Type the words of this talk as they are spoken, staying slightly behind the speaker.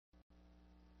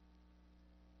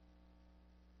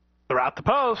They're at the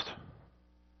post.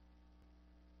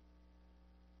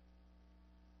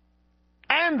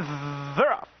 And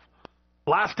they're off.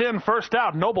 Last in, first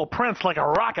out. Noble Prince, like a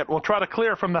rocket, will try to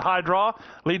clear from the high draw.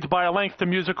 Leads by a length to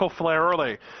Musical Flair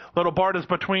early. Little Bart is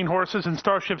between horses, and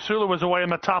Starship Sulu is away in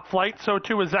the top flight. So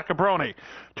too is Zecabroni.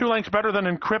 2 lengths better than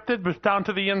Encrypted, but down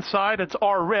to the inside, it's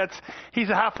R. Ritz. He's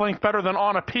a half length better than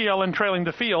On Appeal, and trailing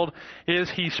the field is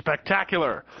He's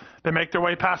Spectacular. They make their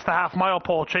way past the half-mile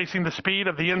pole, chasing the speed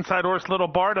of the inside horse Little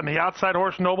Bart and the outside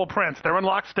horse Noble Prince. They're in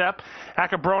lockstep.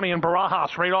 Acabroni and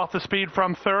Barajas right off the speed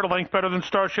from third, a length better than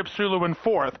Starship Sulu in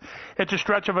fourth. It's a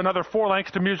stretch of another 4 lengths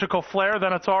to Musical Flair,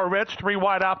 then it's R. Rich. 3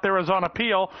 wide out there is On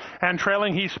Appeal, and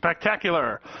trailing He's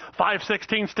Spectacular.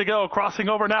 5/16 to go, crossing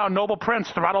over now. Noble Prince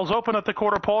throttles open at the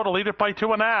quarter pole to lead it by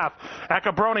 2.5.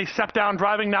 Acabroni step down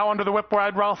driving now under the whip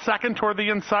wide rail second. Toward the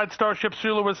inside, Starship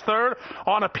Sulu is third.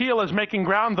 On Appeal is making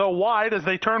ground, though wide as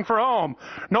they turn for home.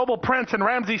 Noble Prince and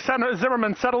Ramsey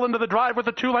Zimmerman settle into the drive with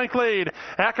a 2-length lead.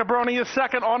 Acabroni is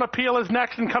second. On Appeal is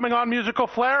next, and coming on Musical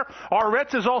Flair. R.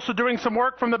 Ritz is also doing some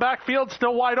work from the backfield,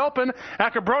 still wide open.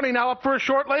 Acabroni now up for a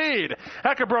short lead.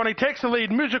 Acabroni takes the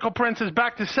lead. Musical Prince is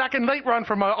back to second. Late run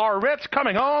from R. Ritz.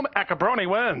 Coming home, Acabroni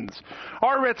wins.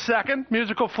 R. Ritz second,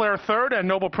 Musical Flair third, and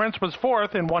Noble Prince was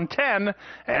fourth in 110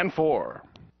 and 4.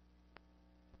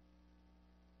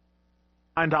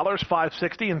 $9,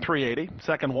 $5.60 and $3.80.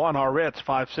 Second one, R. Ritz,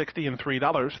 $5.60 and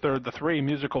 $3. Third, the 3,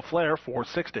 Musical Flair,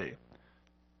 $4.60.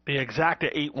 The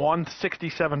exacta 8-1,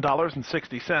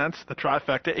 $67.60. The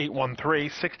trifecta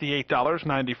 8-1-3,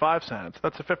 $68.95.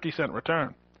 That's a 50-cent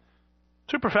return.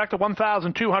 Superfecta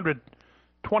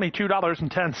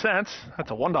 $1,222.10.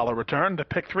 That's a $1 return. The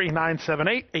pick 3, 9, 7,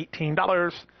 8,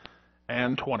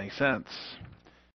 $18.20.